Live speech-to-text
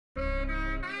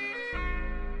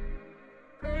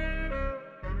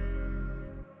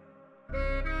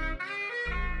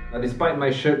Now, despite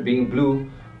my shirt being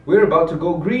blue, we're about to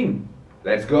go green.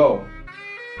 Let's go!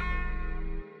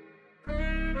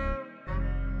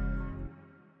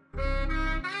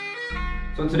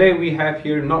 So today we have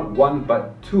here not one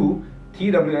but two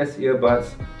TWS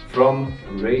earbuds from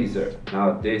Razer.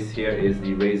 Now this here is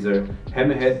the Razer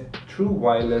Hammerhead True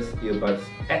Wireless Earbuds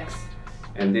X,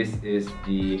 and this is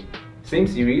the same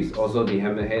series, also the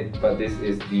Hammerhead, but this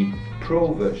is the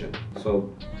Pro version. So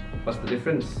what's the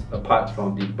difference apart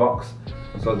from the box?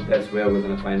 So that's where we're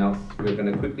going to find out. We're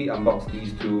going to quickly unbox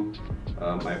these two.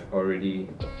 I've already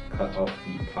cut off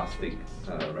the plastic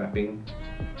wrapping.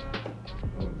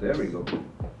 Oh, there we go.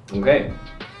 Okay,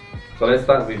 so let's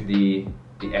start with the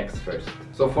X first.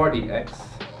 So for the X,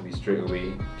 we straight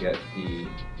away get the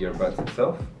earbuds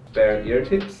itself, spare ear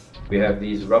tips. We have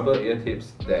these rubber ear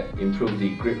tips that improve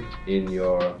the grip in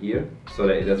your ear so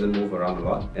that it doesn't move around a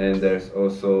lot. And there's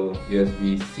also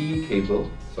USB-C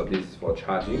cable, so this is for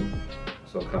charging.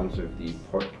 So it comes with the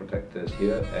port protectors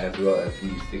here, as well as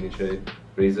the signature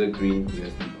Razer green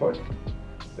USB port.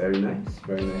 Very nice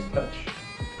touch.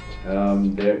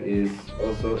 There is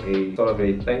also a sort of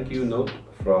a thank you note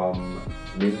from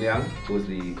Min Liang, who's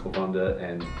the co-founder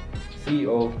and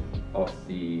CEO of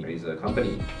the Razer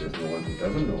company. There's no one who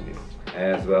doesn't know him.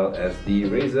 As well as the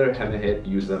Razer Hammerhead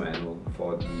user manual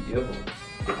for the earphones.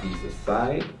 Put these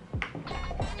aside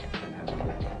and have a look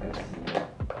at the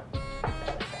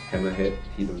Hammerhead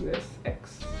TWS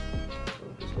X. So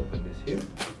just open this here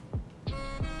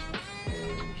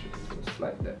and just going to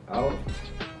slide that out.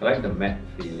 I like the matte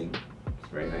feeling, it's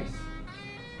very nice.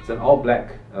 It's an all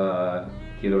black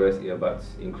TWS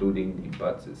earbuds, including the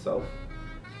buds itself.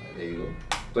 There you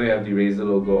go. So you have the Razer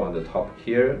logo on the top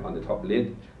here, on the top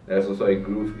lid. There's also a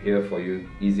groove here for you,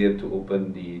 easier to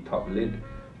open the top lid,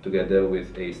 together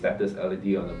with a status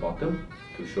LED on the bottom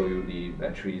to show you the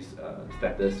battery's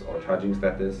status or charging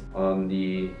status. On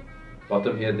the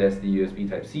bottom here, there's the USB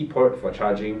Type-C port for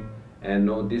charging. And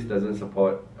no, this doesn't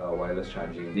support wireless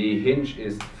charging. The hinge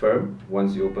is firm.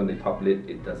 Once you open the top lid,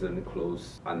 it doesn't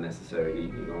close unnecessarily.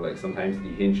 You know, like sometimes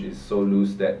the hinge is so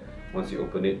loose that once you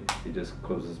open it, it just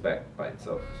closes back by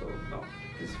itself. So no,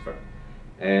 it's firm.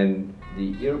 And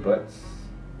the earbuds,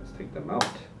 let's take them out.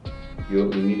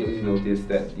 You'll immediately notice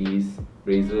that these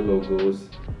Razer logos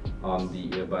on the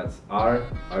earbuds are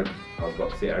I was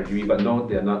about to say RGB, but no,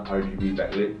 they're not RGB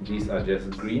backlit. These are just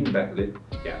green backlit.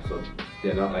 Yeah, so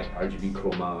they're not like RGB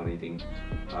chroma or anything.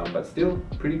 But still,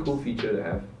 pretty cool feature to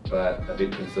have, but a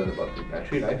bit concerned about the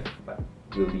battery life, but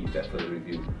we'll leave that for the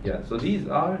review. Yeah, so these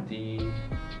are the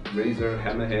Razer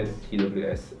Hammerhead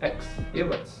TWS X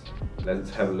earbuds. Let's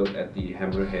have a look at the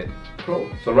Hammerhead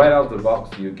Pro. So right out of the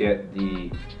box, you get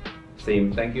the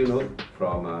same thank you note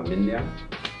from Min Liang,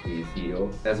 the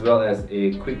CEO, as well as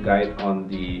a quick guide on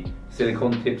the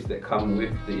silicone tips that come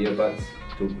with the earbuds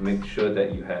to make sure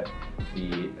that you have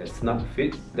a snug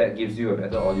fit that gives you a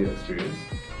better audio experience,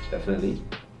 definitely.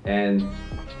 And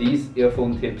these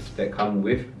earphone tips that come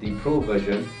with the Pro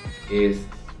version is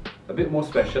a bit more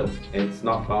special. It's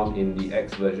not found in the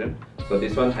X version. So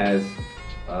this one has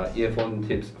earphone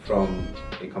tips from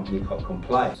a company called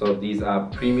Comply. So these are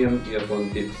premium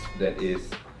earphone tips that is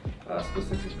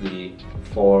specifically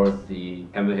for the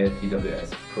Hammerhead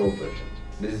TWS Pro version.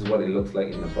 This is what it looks like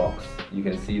in the box. You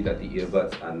can see that the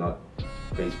earbuds are not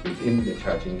placed within the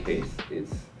charging case,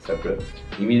 it's separate.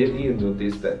 Immediately you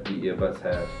notice that the earbuds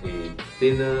have a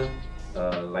thinner,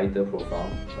 lighter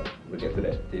profile, but we'll get to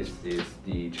that. This is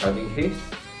the charging case,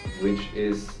 which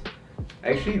is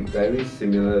actually very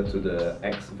similar to the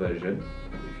X version,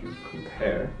 if you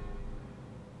compare.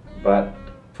 But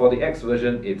for the X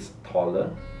version, it's taller,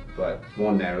 but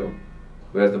more narrow,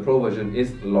 whereas the Pro version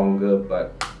is longer,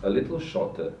 but a little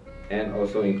shorter. And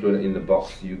also included in the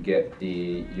box, you get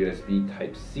the USB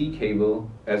Type-C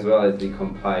cable, as well as the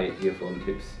Comply earphone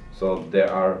tips. So there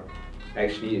are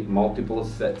actually multiple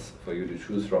sets for you to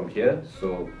choose from here.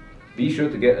 So be sure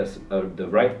to get the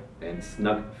right and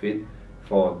snug fit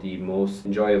for the most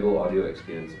enjoyable audio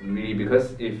experience. Really,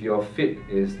 because if your fit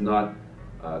is not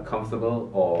comfortable,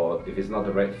 or if it's not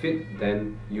the right fit,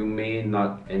 then you may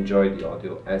not enjoy the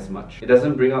audio as much. It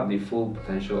doesn't bring out the full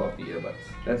potential of the earbuds.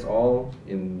 That's all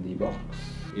in the box.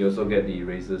 You also get the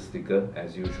Razer sticker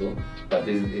as usual, but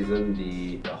this isn't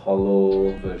the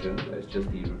hollow version. It's just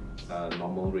the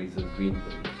normal Razer green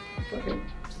version. Okay,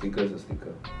 sticker is a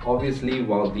sticker. Obviously,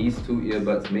 while these two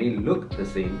earbuds may look the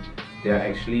same, they are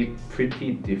actually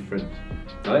pretty different.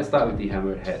 Now let's start with the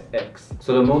Hammerhead X.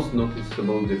 So the most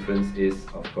noticeable difference is,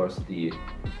 of course, the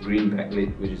green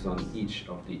backlit, which is on each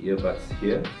of the earbuds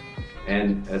here,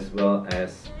 and as well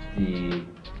as the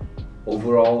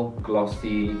overall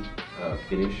glossy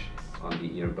finish on the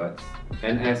earbuds.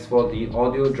 And as for the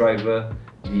audio driver,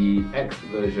 the X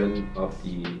version of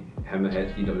the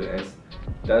Hammerhead TWS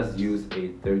does use a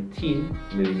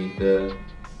 13mm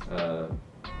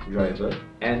driver,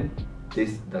 and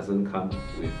this doesn't come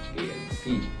with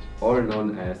ANC, or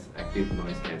known as active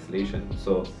noise cancellation.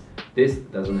 So this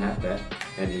doesn't have that,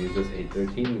 and it uses a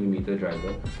 13mm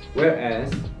driver,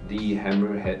 whereas the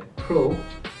Hammerhead Pro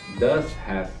does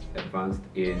have advanced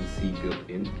ANC built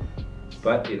in,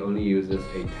 but it only uses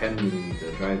a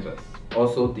 10mm driver.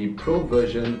 Also, the Pro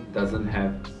version doesn't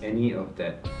have any of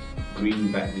that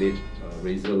green backlit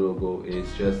Razer logo. It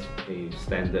is just a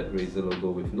standard Razer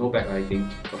logo with no backlighting.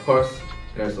 Of course,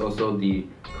 there's also the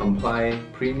Comply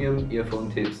premium earphone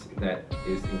tips that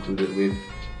is included with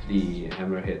the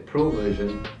Hammerhead Pro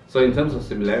version. So in terms of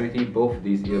similarity, both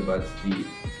these earbuds, the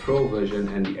Pro version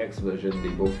and the X version, they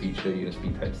both feature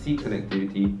USB Type-C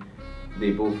connectivity.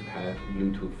 They both have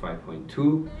Bluetooth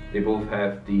 5.2. They both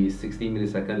have the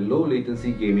 60ms low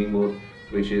latency gaming mode,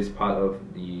 which is part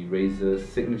of the Razer's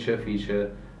signature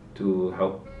feature to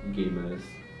help gamers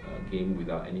game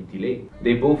without any delay.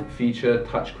 They both feature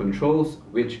touch controls,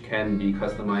 which can be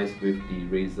customized with the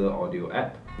Razer Audio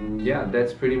app. Yeah,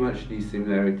 that's pretty much the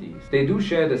similarities. They do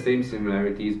share the same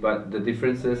similarities, but the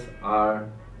differences are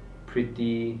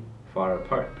pretty far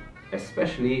apart,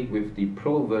 especially with the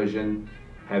Pro version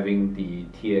having the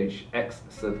THX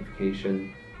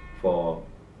certification for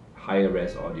higher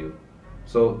res audio.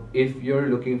 So if you're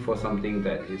looking for something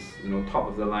that is, top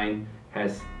of the line,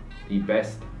 has the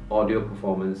best audio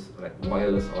performance, like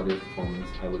wireless audio performance,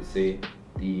 I would say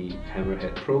the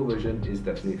Hammerhead Pro version is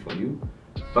definitely for you.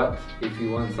 But if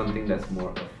you want something that's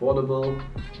more affordable,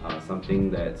 something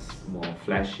that's more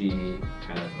flashy,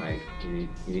 kind of like you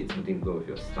need something to go with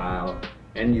your style,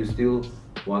 and you still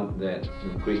want that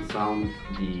great sound,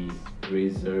 the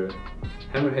Razer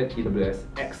Hammerhead TWS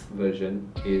X version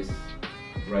is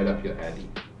right up your alley.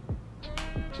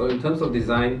 So in terms of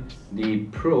design, the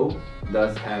Pro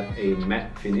does have a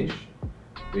matte finish,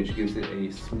 which gives it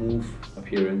a smooth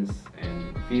appearance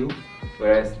and feel,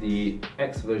 whereas the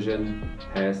X version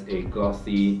has a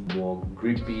glossy, more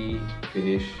grippy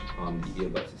finish on the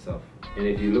earbuds itself. And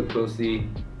if you look closely,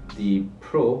 the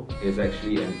Pro is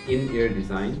actually an in-ear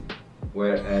design,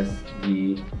 whereas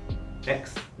the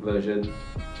X version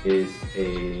is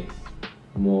a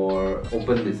more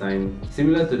open design,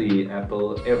 similar to the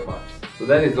Apple AirPods. So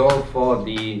that is all for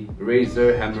the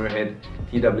Razer Hammerhead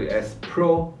TWS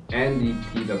Pro and the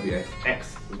TWS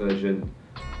X version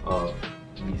of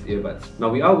these earbuds. Now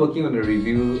we are working on a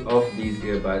review of these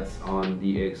earbuds on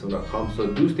theaxo.com, so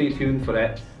do stay tuned for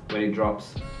that when it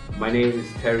drops. My name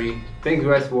is Terry. Thank you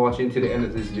guys for watching to the end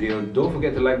of this video. Don't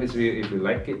forget to like this video if you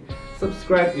like it,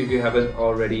 subscribe if you haven't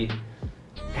already,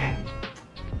 and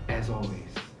as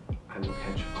always, I will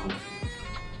catch on to you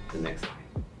the next time.